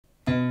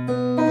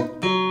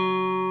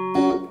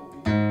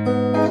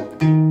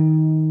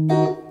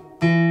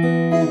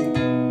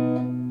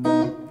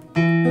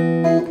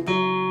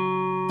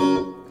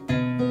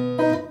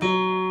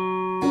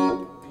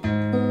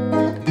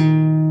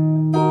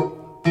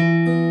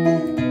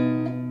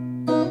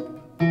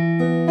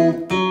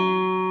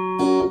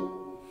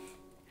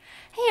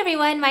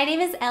my name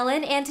is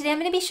Ellen, and today I'm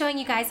going to be showing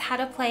you guys how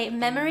to play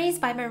Memories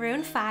by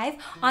Maroon 5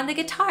 on the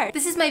guitar.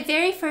 This is my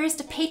very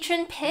first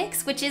patron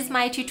picks, which is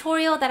my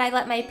tutorial that I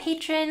let my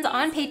patrons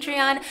on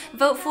Patreon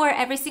vote for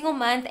every single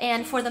month,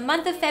 and for the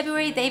month of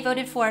February they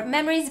voted for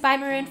Memories by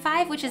Maroon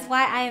 5, which is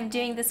why I am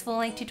doing this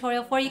full-length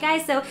tutorial for you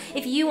guys. So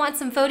if you want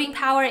some voting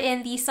power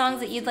in the songs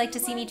that you'd like to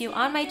see me do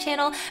on my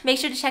channel, make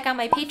sure to check out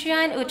my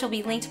Patreon, which will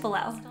be linked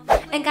below.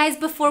 And guys,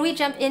 before we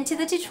jump into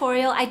the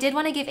tutorial, I did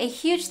want to give a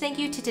huge thank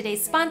you to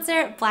today's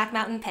sponsor, Black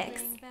Mountain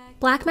Picks.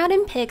 Black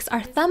Mountain Picks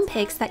are thumb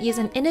picks that use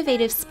an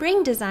innovative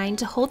spring design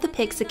to hold the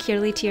pick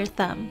securely to your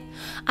thumb.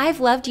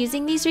 I've loved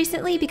using these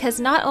recently because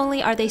not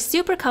only are they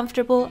super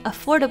comfortable,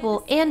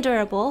 affordable, and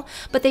durable,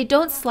 but they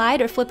don't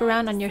slide or flip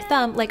around on your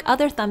thumb like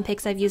other thumb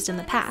picks I've used in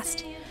the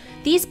past.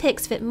 These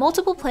picks fit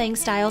multiple playing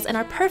styles and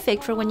are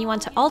perfect for when you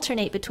want to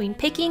alternate between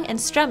picking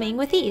and strumming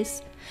with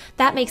ease.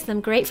 That makes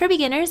them great for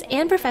beginners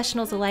and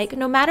professionals alike,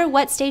 no matter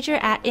what stage you're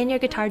at in your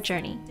guitar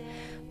journey.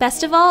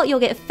 Best of all, you'll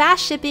get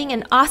fast shipping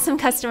and awesome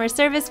customer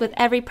service with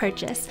every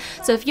purchase.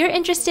 So if you're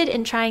interested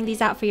in trying these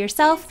out for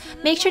yourself,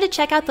 make sure to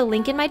check out the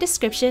link in my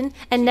description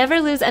and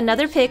never lose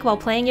another pick while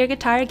playing your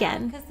guitar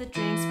again. 'Cause the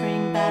drinks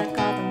bring back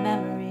all the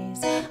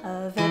memories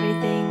of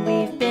everything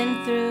we've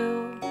been through.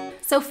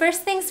 So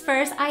first things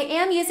first, I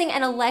am using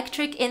an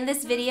electric in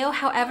this video.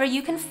 However,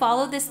 you can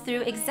follow this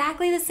through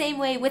exactly the same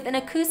way with an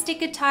acoustic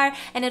guitar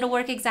and it'll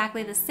work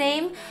exactly the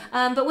same.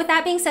 But with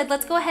that being said,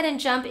 let's go ahead and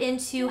jump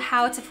into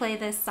how to play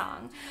this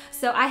song.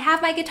 So I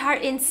have my guitar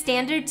in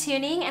standard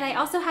tuning, and I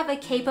also have a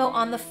capo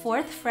on the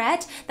 4th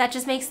fret. That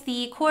just makes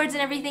the chords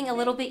and everything a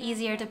little bit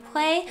easier to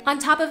play. On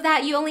top of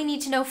that, you only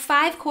need to know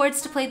 5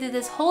 chords to play through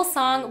this whole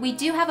song. We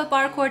do have a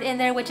bar chord in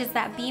there, which is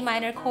that B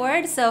minor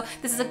chord. So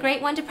this is a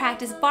great one to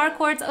practice bar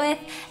chords with.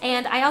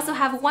 And I also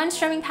have 1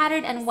 strumming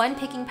pattern and 1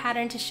 picking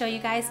pattern to show you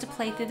guys to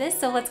play through this.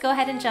 So let's go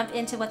ahead and jump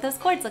into what those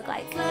chords look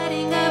like.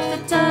 Lighting up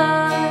the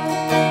dark,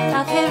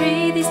 I'll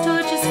carry these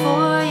torches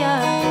for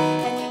ya.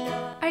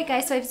 Alright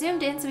guys, so I've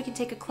zoomed in so we can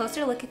take a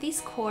closer look at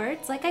these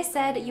chords. Like I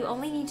said, you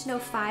only need to know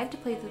 5 to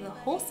play through the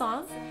whole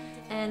song.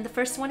 And the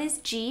first one is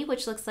G,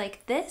 which looks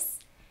like this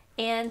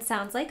and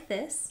sounds like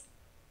this.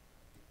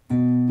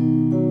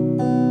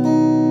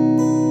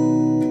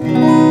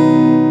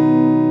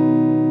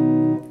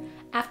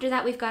 After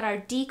that, we've got our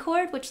D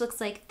chord, which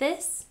looks like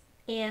this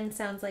and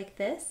sounds like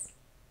this.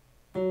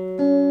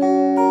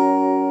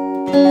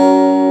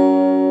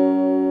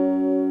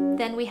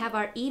 Then we have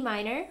our E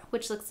minor,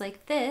 which looks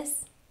like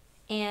this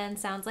and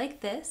sounds like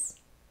this.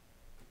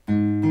 Then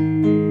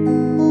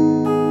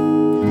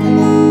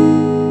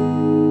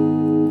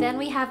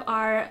we have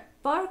our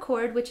bar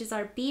chord, which is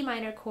our B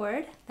minor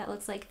chord, that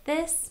looks like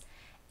this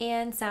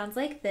and sounds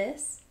like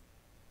this.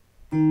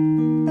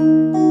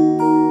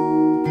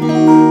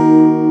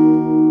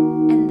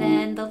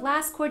 The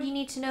last chord you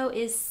need to know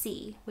is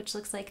C, which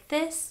looks like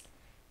this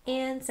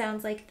and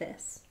sounds like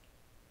this.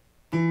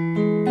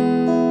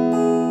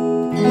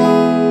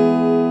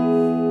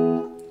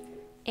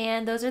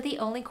 And those are the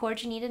only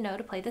chords you need to know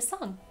to play this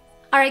song.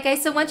 Alright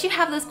guys, so once you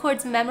have those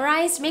chords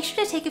memorized, make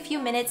sure to take a few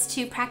minutes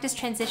to practice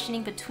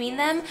transitioning between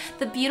them.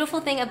 The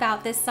beautiful thing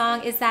about this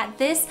song is that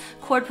this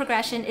chord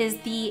progression is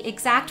the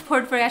exact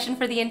chord progression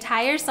for the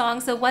entire song,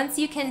 so once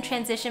you can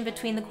transition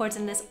between the chords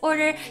in this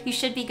order, you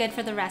should be good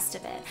for the rest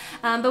of it.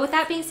 But with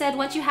that being said,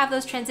 once you have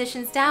those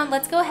transitions down,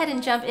 let's go ahead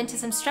and jump into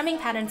some strumming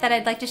patterns that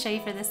I'd like to show you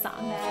for this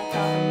song. Back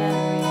all the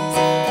memories,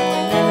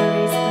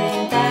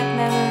 and the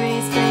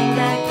memories bring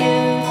back you.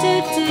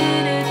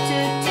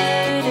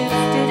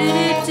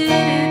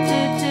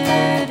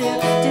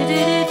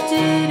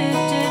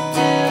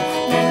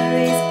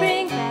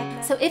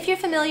 So if you're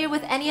familiar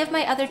with any of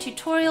my other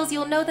tutorials,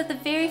 you'll know that the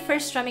very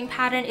first strumming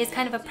pattern is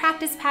kind of a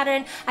practice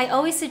pattern. I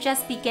always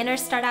suggest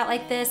beginners start out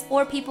like this,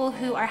 or people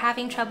who are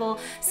having trouble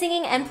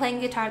singing and playing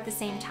guitar at the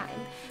same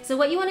time. So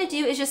what you want to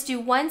do is just do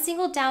 1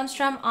 single down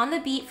strum on the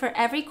beat for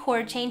every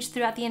chord change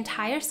throughout the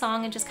entire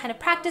song, and just kind of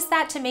practice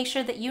that to make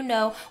sure that you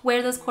know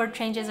where those chord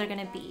changes are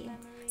going to be.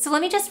 So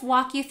let me just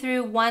walk you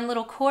through one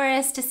little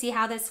chorus to see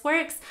how this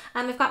works.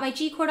 I've got my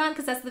G chord on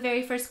because that's the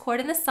very first chord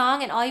in the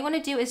song, and all you want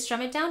to do is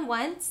strum it down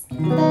once.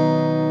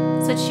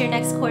 Switch to your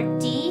next chord,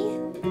 D,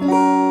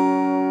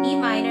 E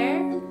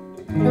minor,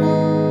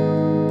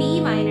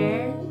 B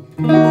minor,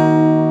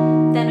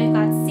 then we've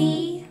got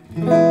C,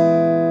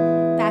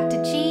 back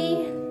to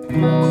G,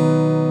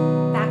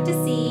 back to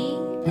C,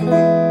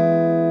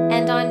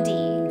 and on D.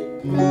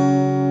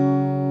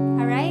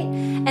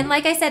 And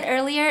like I said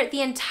earlier,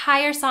 the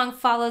entire song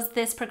follows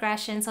this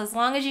progression, so as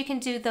long as you can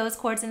do those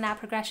chords in that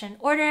progression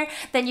order,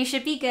 then you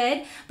should be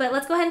good. But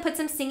let's go ahead and put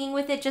some singing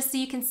with it just so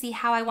you can see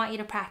how I want you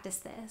to practice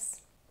this.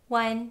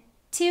 1,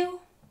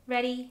 2,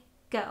 ready,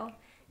 go.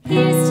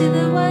 Here's to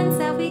the ones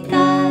that we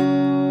got.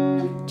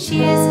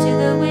 Cheers to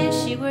the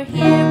wish you were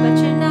here, but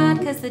you're not,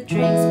 'cause the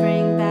drinks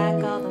bring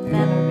back all the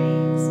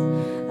memories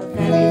of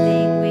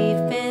everything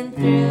we've been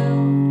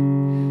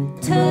through.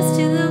 Toast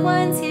to the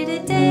ones here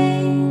today.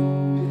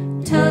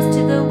 Toast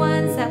to the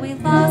ones that we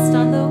lost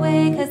on the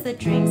way, 'cause the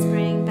drinks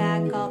bring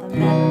back all the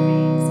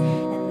memories,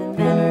 and the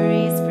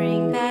memories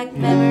bring back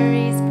memories.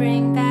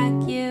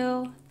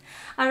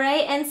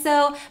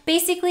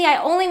 basically,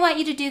 I only want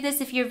you to do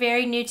this if you're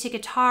very new to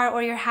guitar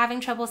or you're having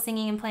trouble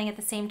singing and playing at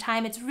the same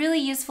time. It's really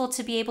useful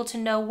to be able to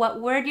know what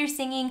word you're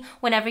singing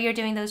whenever you're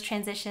doing those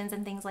transitions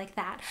and things like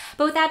that.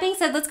 But with that being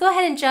said, let's go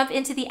ahead and jump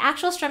into the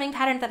actual strumming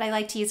pattern that I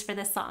like to use for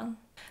this song.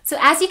 So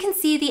as you can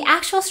see, the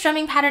actual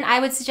strumming pattern I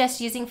would suggest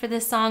using for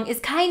this song is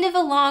kind of a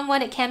long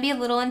one. It can be a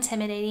little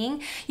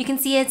intimidating. You can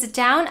see it's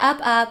down,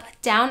 up,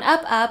 down,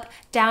 up,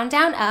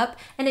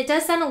 and it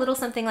does sound a little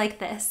something like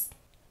this.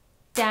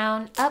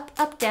 Down, up,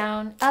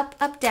 down, up,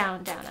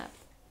 down, down, up.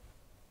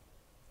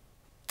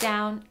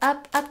 Down,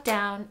 up,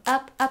 down,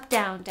 up,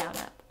 down, down,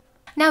 up.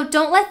 Now,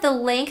 don't let the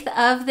length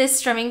of this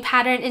strumming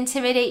pattern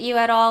intimidate you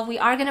at all. We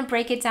are going to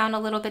break it down a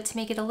little bit to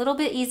make it a little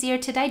bit easier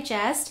to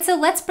digest. So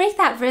let's break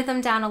that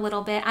rhythm down a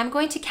little bit. I'm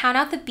going to count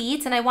out the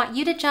beats and I want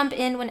you to jump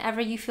in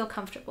whenever you feel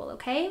comfortable,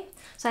 okay?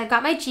 So I've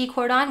got my G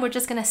chord on. We're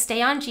just going to stay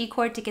on G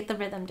chord to get the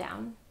rhythm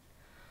down.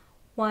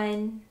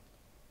 1,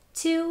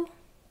 2,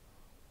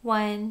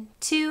 1,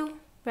 2,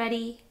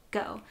 ready,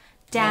 go.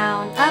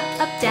 Down, up,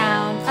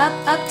 down,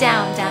 up,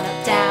 down, down,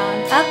 up,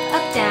 down,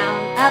 up,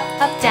 down,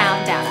 up,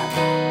 down, down, up.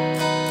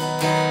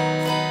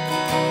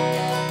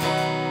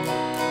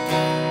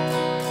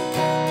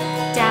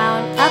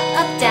 Down,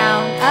 up,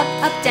 down,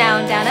 up,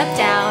 down, down, up,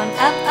 down,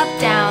 up,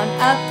 down,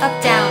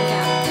 up, down,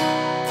 down.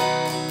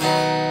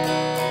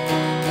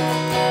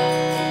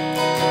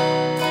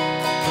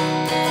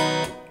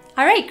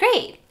 All right,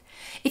 great.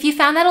 If you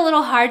found that a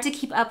little hard to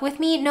keep up with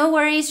me, no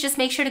worries, just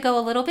make sure to go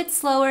a little bit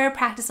slower,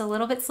 practice a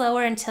little bit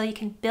slower until you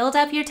can build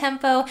up your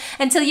tempo,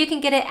 until you can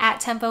get it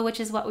at tempo, which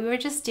is what we were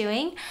just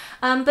doing.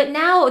 But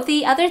now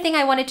the other thing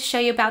I wanted to show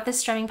you about this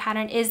strumming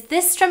pattern is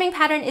this strumming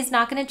pattern is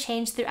not going to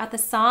change throughout the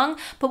song,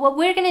 but what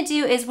we're going to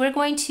do is we're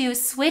going to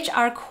switch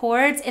our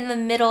chords in the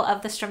middle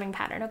of the strumming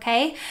pattern,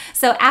 okay?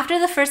 So after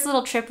the first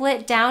little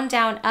triplet, down,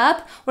 down,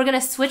 up, we're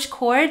going to switch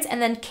chords and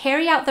then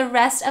carry out the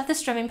rest of the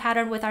strumming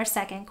pattern with our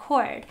second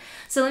chord.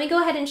 So let me go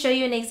ahead and show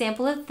you an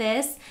example of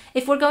this.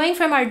 If we're going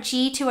from our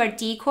G to our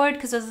D chord,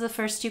 because those are the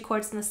first two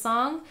chords in the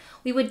song,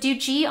 we would do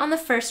G on the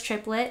first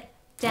triplet,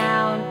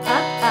 down,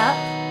 up,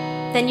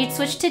 then you'd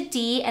switch to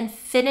D and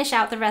finish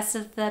out the rest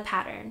of the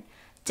pattern.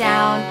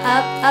 Down,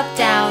 up,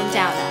 down,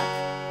 down,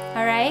 up.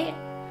 All right?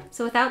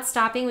 So without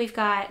stopping, we've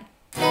got...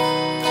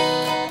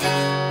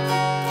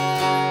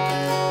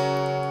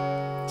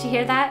 Did you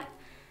hear that?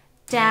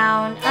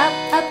 Down,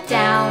 up,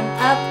 down,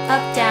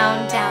 up,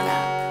 down, down,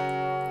 up.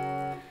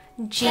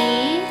 G, D.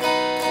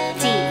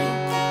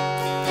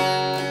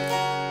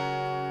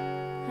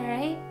 All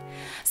right.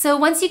 So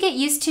once you get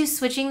used to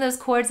switching those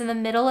chords in the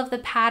middle of the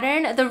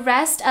pattern, the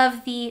rest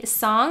of the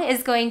song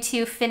is going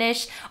to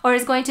finish or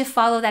is going to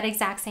follow that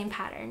exact same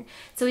pattern.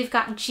 So we've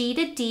got G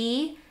to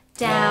D,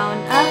 down,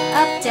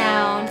 up,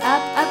 down,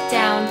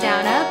 down,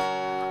 down,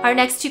 up. Our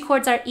next two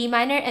chords are E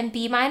minor and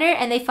B minor,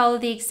 and they follow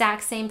the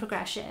exact same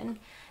progression.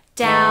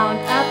 Down,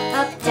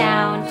 up,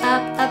 down,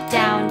 down,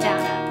 down,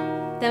 up.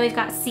 Then we've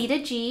got C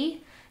to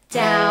G,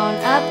 down,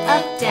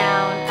 up,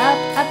 down,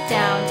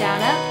 down,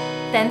 down, up.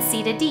 Then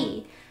C to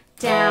D,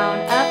 down,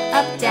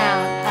 up,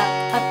 down,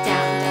 down,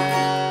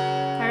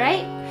 down, up. All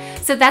right?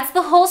 So that's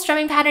the whole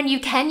strumming pattern. You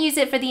can use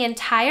it for the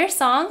entire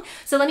song.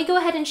 So let me go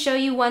ahead and show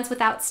you once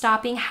without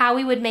stopping how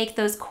we would make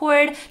those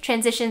chord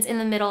transitions in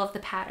the middle of the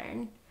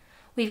pattern.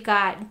 We've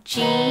got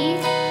G,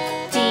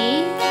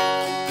 D,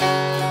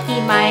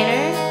 E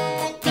minor,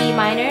 B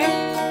minor,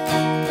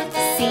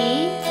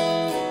 C,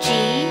 G,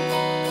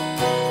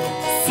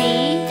 C,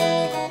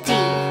 D.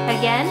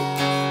 Again.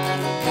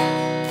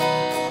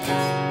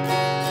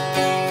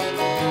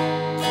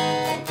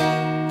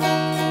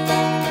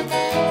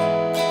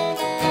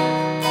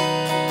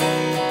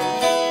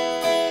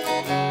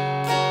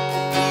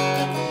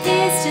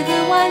 Here's to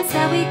the ones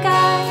that we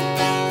got.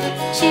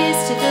 Cheers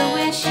to the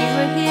wish you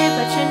were here,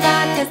 but you're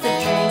not, 'cause the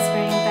drinks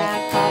bring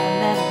back all the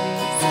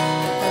memories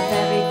of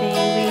everything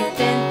we've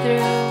been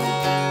through.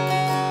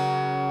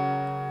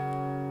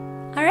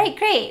 All right,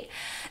 great.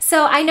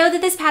 So I know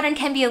that this pattern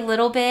can be a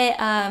little bit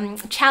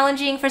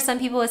challenging for some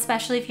people,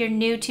 especially if you're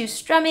new to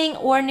strumming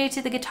or new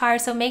to the guitar.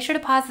 So make sure to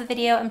pause the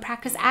video and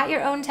practice at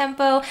your own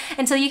tempo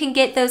until you can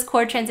get those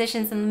chord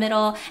transitions in the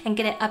middle and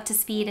get it up to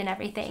speed and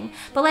everything.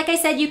 But like I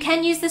said, you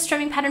can use this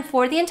strumming pattern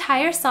for the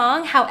entire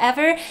song.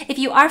 However, if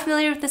you are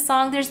familiar with the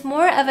song, there's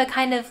more of a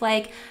kind of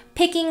like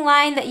picking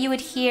line that you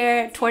would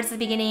hear towards the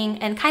beginning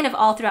and kind of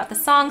all throughout the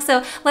song.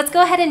 So let's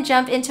go ahead and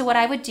jump into what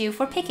I would do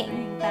for picking.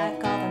 Bring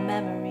back all the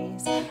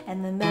memories,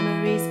 and the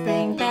memories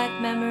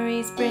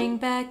bring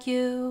back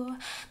you.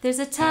 There's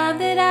a time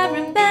that I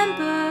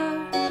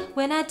remember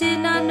when I did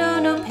not know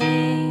no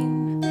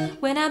pain,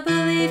 when I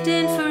believed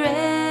in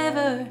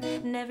forever.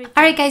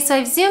 Alright guys, so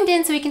I've zoomed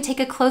in so we can take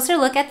a closer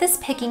look at this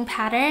picking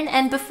pattern,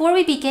 and before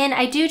we begin,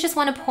 I do just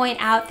want to point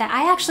out that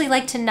I actually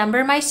like to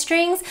number my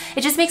strings.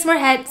 It just makes more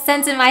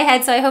sense in my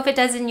head, so I hope it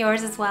does in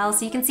yours as well.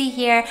 So you can see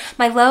here,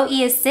 my low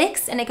E is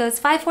 6, and it goes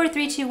 5, 4,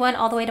 3, 2, 1,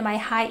 all the way to my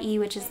high E,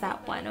 which is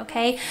that 1,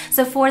 okay?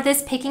 So for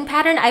this picking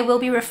pattern, I will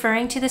be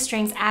referring to the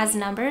strings as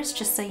numbers,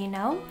 just so you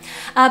know.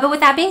 But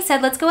with that being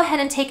said, let's go ahead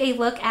and take a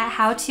look at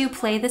how to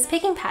play this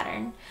picking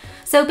pattern.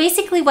 So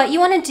basically what you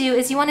want to do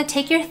is you want to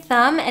take your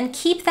thumb and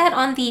keep that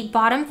on the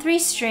bottom 3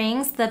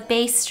 strings, the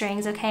bass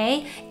strings,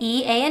 okay?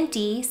 E, A, and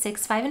D,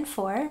 6, 5, and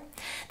 4.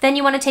 Then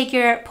you want to take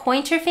your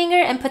pointer finger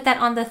and put that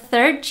on the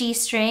 3rd G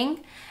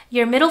string.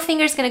 Your middle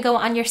finger is going to go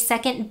on your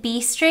 2nd B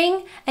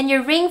string, and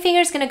your ring finger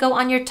is going to go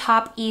on your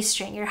top E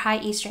string, your high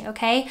E string,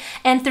 okay?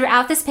 And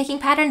throughout this picking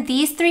pattern,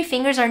 these 3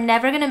 fingers are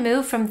never going to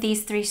move from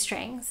these 3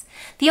 strings.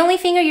 The only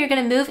finger you're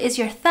going to move is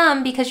your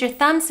thumb, because your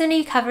thumb's going to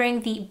be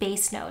covering the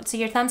bass note. So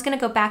your thumb's going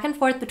to go back and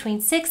forth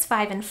between 6,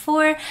 5, and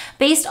 4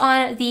 based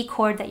on the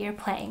chord that you're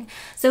playing.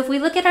 So if we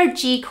look at our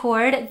G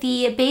chord,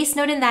 the bass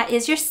note in that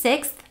is your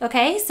 6th,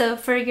 okay? So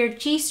for your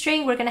G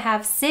string, we're going to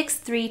have 6,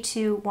 3,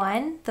 2,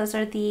 1. Those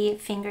are the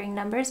fingering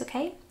numbers,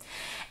 okay?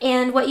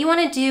 And what you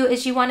want to do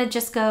is you want to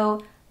just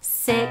go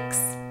 6,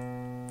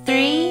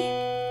 3,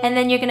 and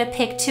then you're going to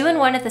pick 2 and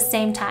 1 at the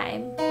same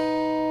time.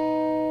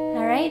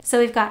 All right, so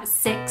we've got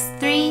 6,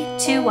 3,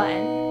 2,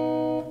 1.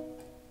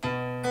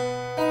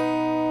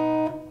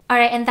 All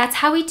right, and that's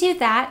how we do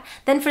that.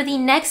 Then for the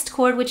next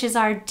chord, which is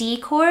our D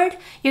chord,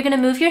 you're going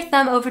to move your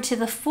thumb over to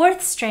the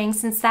 4th string,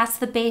 since that's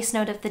the bass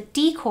note of the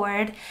D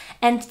chord.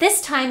 And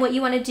this time what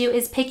you want to do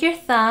is pick your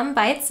thumb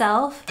by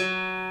itself.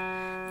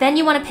 Then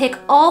you want to pick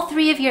all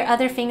 3 of your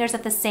other fingers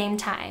at the same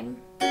time.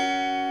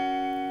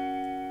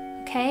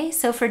 Okay,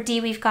 so for D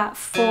we've got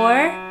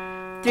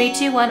 4, 3,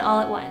 2, 1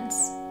 all at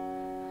once.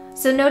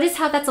 So notice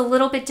how that's a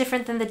little bit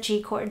different than the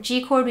G chord.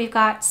 G chord we've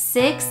got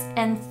 6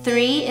 and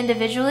 3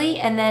 individually,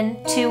 and then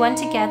 2, 1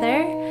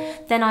 together.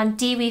 Then on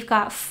D we've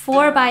got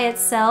 4 by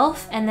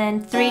itself, and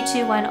then 3,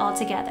 2, 1 all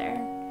together.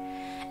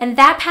 And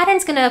that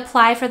pattern's going to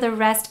apply for the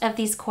rest of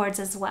these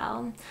chords as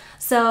well.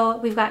 So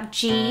we've got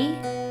G,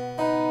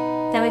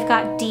 then we've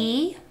got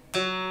D,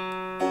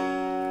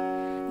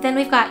 then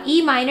we've got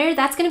E minor.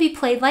 That's going to be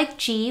played like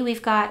G.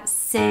 We've got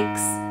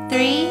 6,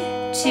 3,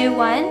 2,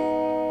 1.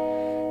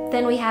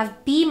 Then we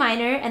have B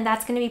minor, and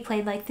that's going to be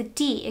played like the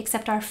D,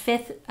 except our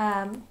 5th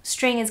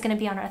string is going to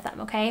be on our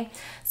thumb, okay?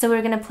 So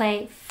we're going to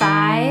play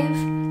 5,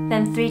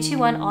 then 3, 2,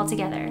 1 all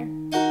together.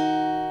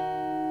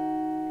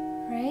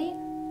 Right?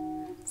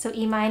 So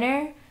E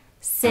minor,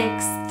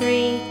 6,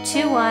 3,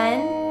 2,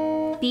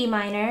 1, B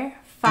minor,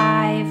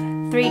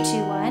 5, 3, 2,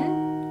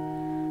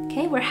 1.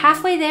 Okay, we're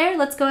halfway there.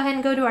 Let's go ahead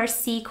and go to our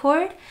C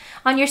chord.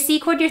 On your C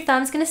chord, your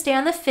thumb's going to stay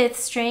on the 5th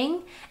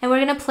string, and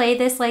we're going to play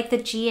this like the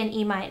G and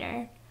E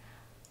minor.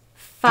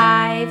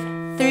 5,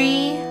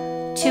 3,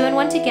 2, and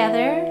 1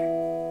 together.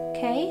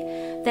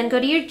 Okay, then go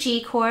to your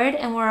G chord,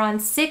 and we're on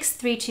 6,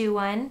 3, 2,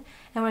 1,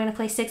 and we're going to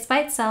play 6 by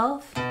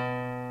itself,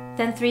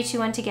 then 3, 2,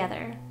 1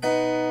 together.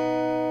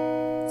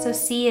 So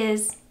C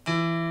is,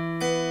 then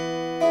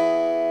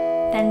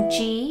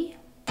G,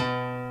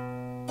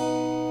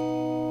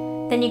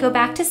 then you go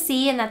back to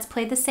C, and that's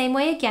played the same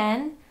way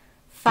again.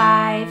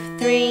 5,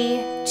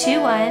 3,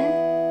 2,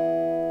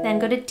 1, then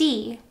go to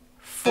D,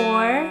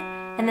 4,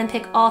 and then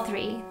pick all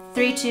 3.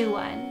 3, 2,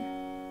 1.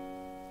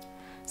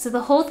 So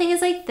the whole thing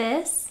is like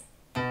this.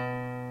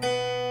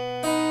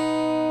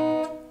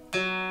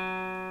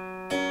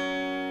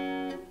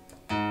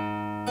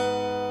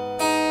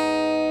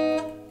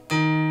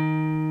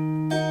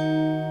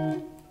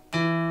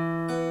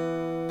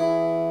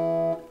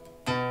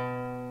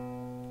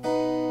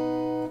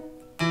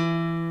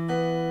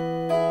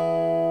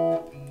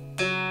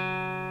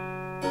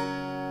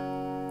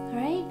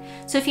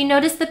 So if you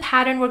notice the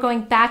pattern, we're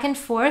going back and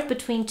forth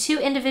between 2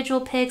 individual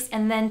picks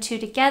and then 2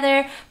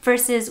 together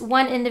versus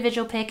 1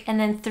 individual pick and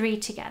then 3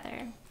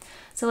 together.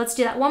 So let's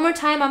do that one more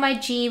time. On my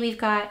G, we've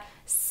got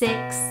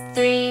 6,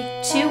 3,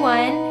 2,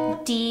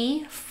 1,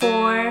 D,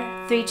 4,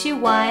 3, 2,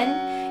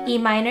 1, E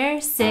minor,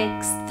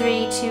 6,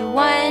 3, 2,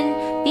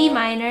 1, B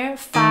minor,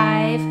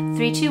 5,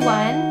 3, 2,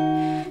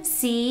 1,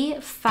 C,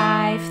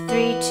 5,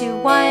 3, 2,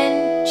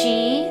 1,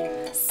 G,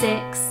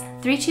 6,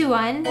 3, 2,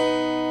 1,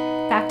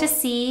 back to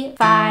C,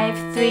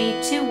 5, 3,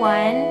 2,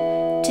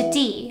 1, to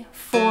D,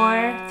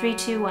 4, 3,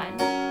 2,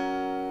 1.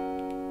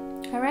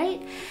 All right,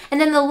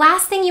 and then the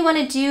last thing you want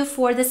to do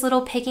for this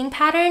little picking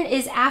pattern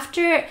is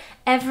after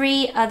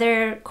every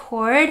other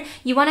chord,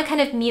 you want to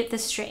kind of mute the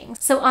strings.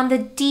 So on the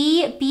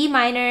D, B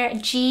minor,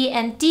 G,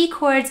 and D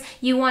chords,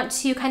 you want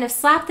to kind of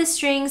slap the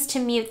strings to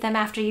mute them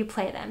after you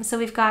play them. So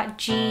we've got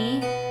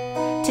G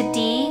to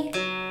D,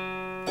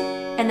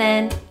 and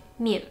then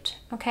mute,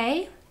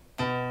 okay?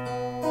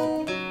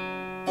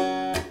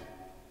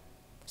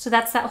 So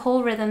that's that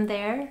whole rhythm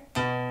there.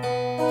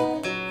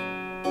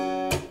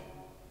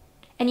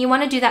 And you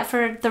want to do that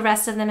for the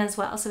rest of them as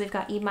well. So we've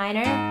got E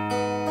minor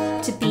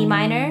to B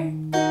minor,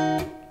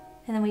 and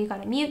then we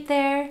got a mute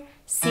there,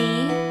 C,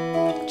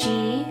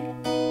 G,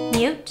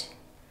 mute,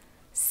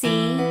 C,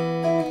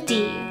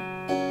 D,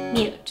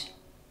 mute.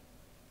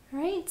 All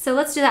right, so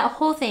let's do that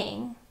whole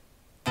thing.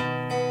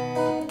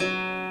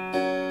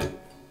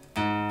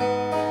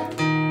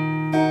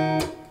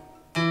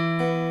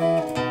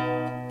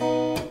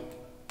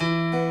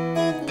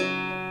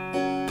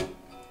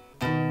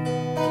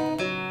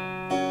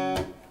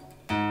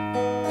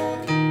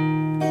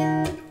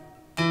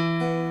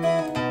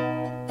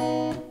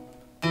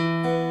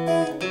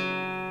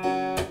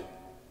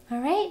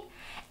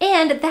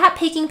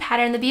 picking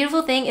pattern, the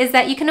beautiful thing is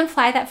that you can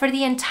apply that for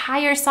the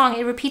entire song.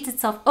 It repeats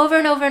itself over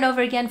and over and over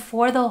again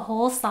for the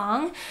whole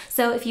song.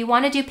 So if you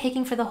want to do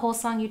picking for the whole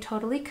song, you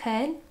totally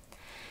could.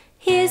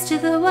 Here's to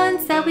the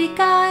ones that we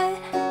got.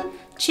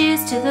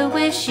 Cheers to the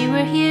wish you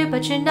were here,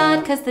 but you're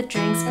not, 'cause the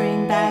drinks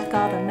bring back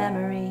all the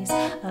memories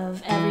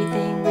of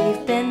everything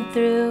we've been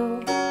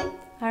through.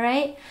 All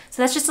right,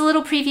 so that's just a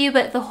little preview,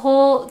 but the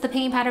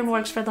picking pattern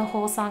works for the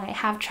whole song. I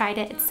have tried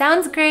it. It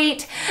sounds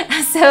great.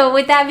 So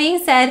with that being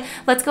said,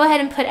 let's go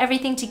ahead and put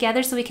everything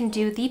together so we can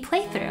do the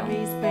playthrough.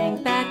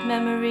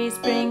 Memories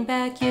bring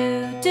back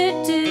you.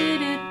 Do do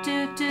do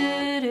do do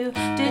do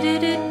do do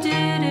do do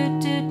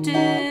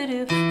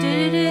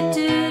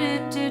do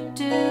do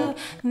do.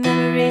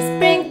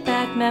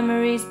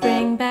 Memories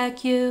bring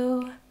back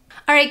you.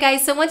 Alright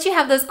guys, so once you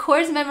have those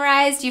chords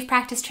memorized, you've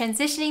practiced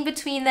transitioning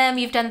between them,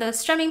 you've done those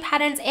strumming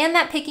patterns and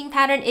that picking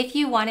pattern if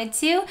you wanted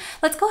to,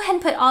 let's go ahead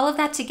and put all of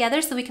that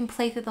together so we can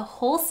play through the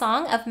whole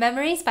song of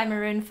Memories by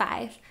Maroon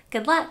 5.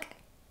 Good luck!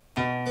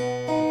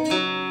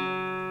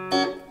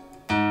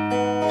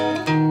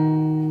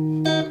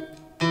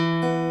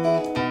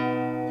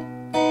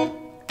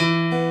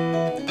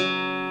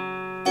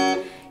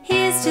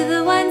 Here's to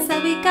the ones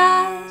that we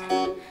got.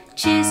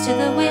 Cheers to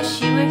the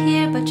wish you were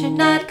here, but you're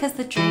not, 'cause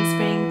the drinks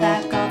bring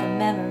back all the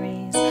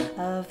memories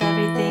of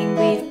everything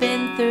we've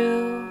been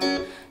through.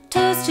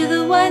 Toast to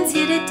the ones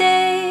here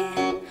today.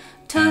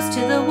 Toast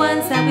to the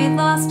ones that we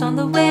lost on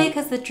the way,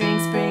 'cause the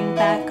drinks bring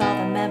back all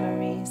the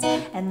memories,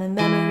 and the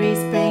memories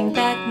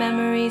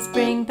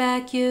bring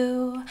back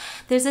you.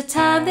 There's a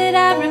time that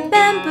I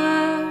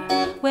remember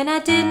when I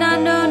did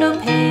not know no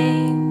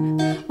pain,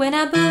 when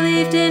I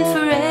believed in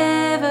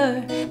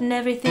forever and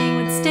everything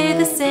would stay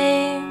the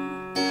same.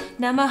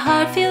 Now my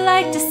heart feel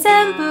like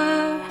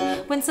December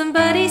when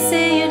somebody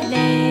say your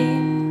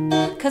name,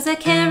 'cause I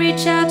can't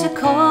reach out to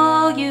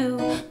call you,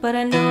 but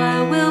I know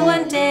I will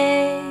one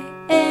day.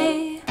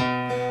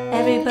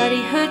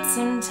 Everybody hurts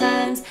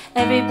sometimes,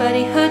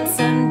 everybody hurts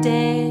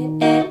someday.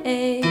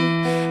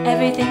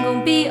 Everything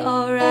gon' be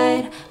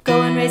alright.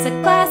 Go and raise a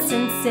glass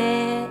and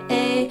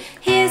say,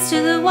 here's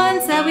to the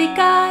ones that we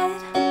got.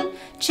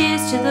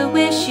 Cheers to the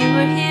wish you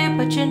were here,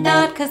 but you're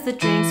not, 'cause the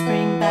drinks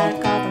bring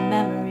back all the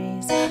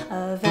memories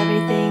of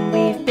everything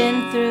we've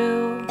been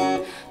through.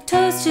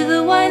 Toast to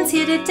the ones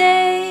here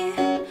today.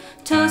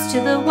 Toast to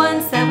the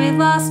ones that we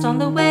lost on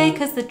the way,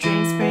 'cause the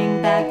drinks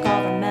bring back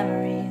all the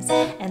memories,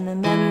 and the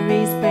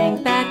memories bring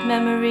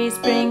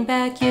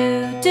back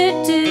you.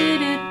 Do do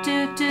do do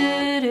do do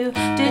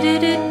do do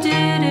do do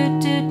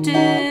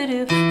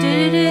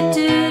do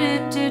do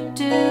do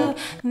do.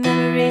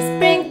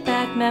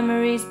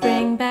 Memories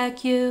bring back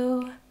you.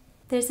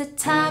 There's a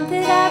time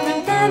that I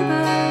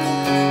remember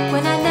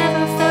when I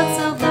never felt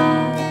so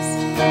lost,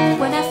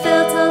 when I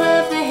felt all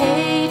of the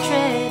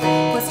hatred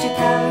was too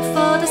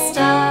powerful to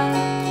stop.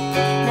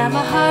 Now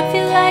my heart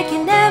feels like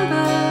an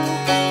ember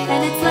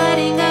and it's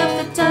lighting up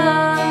the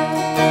dark.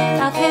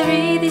 I'll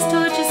carry these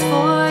torches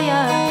for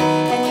ya,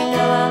 and you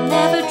know I'll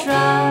never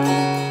drop.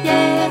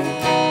 Yeah,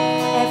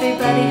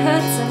 everybody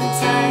hurts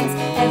sometimes,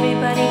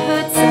 everybody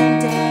hurts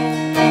someday.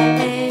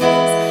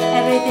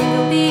 Everything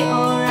will be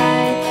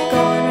alright. Go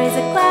and raise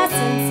a glass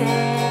and say,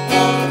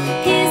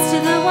 here's to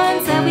the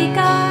ones that we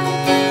got.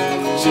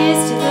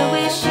 Cheers to the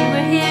wish you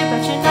were here,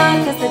 but you're not,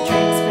 'cause the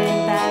drinks bring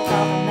back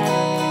all the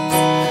memories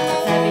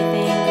of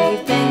everything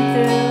we've been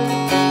through.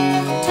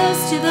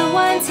 Toast to the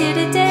ones here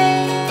today.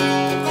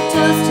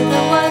 Toast to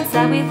the ones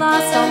that we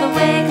lost on the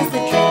way, 'cause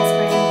the drinks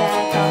bring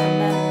back all the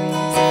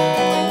memories,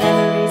 and the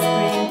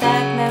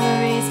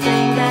memories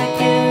bring back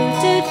you.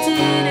 Do do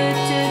do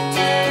do do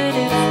do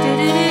do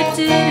do do.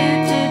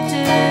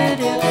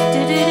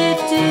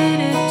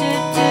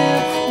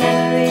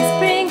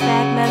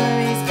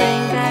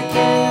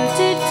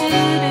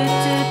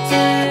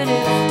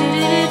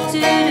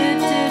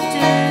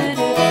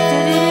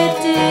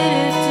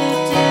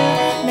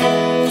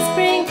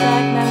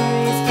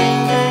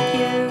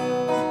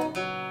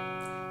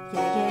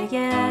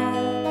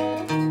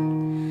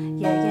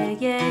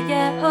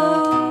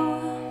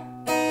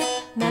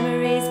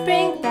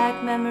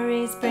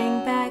 Memories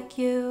bring back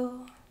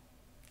you.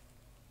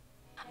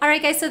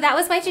 Alright guys, so that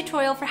was my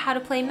tutorial for how to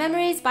play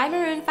Memories by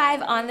Maroon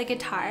 5 on the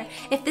guitar.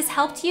 If this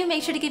helped you,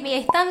 make sure to give me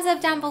a thumbs up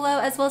down below,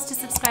 as well as to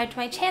subscribe to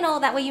my channel,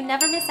 that way you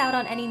never miss out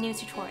on any new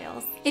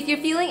tutorials. If you're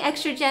feeling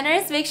extra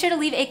generous, make sure to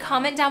leave a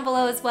comment down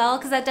below as well,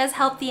 because that does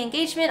help the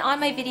engagement on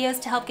my videos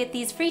to help get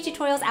these free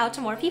tutorials out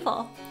to more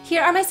people.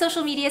 Here are my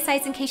social media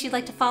sites in case you'd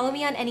like to follow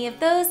me on any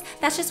of those.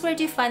 That's just where I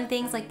do fun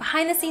things like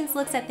behind the scenes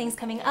looks at things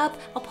coming up.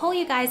 I'll poll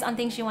you guys on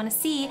things you want to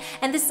see,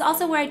 and this is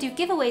also where I do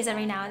giveaways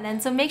every now and then,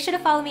 so make sure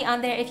to follow me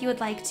on there if you would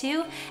like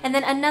to. And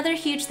then another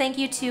huge thank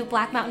you to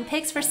Black Mountain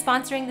Picks for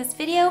sponsoring this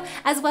video,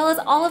 as well as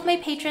all of my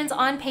patrons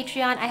on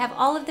Patreon. I have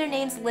all of their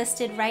names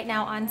listed right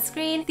now on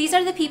screen. These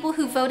are the people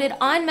who voted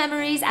on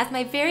Memories as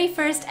my very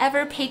first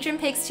ever Patron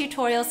Picks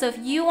tutorial, so if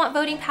you want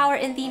voting power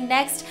in the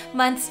next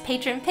month's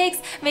Patron Picks,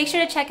 make sure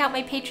to check out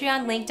my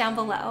Patreon link down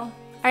below.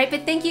 Alright,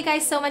 but thank you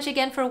guys so much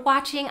again for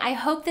watching. I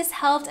hope this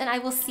helped, and I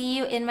will see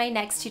you in my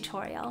next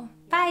tutorial.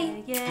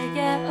 Bye! Yeah,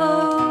 yeah,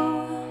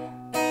 oh.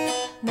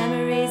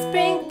 Memories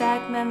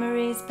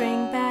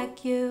bring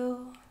back you.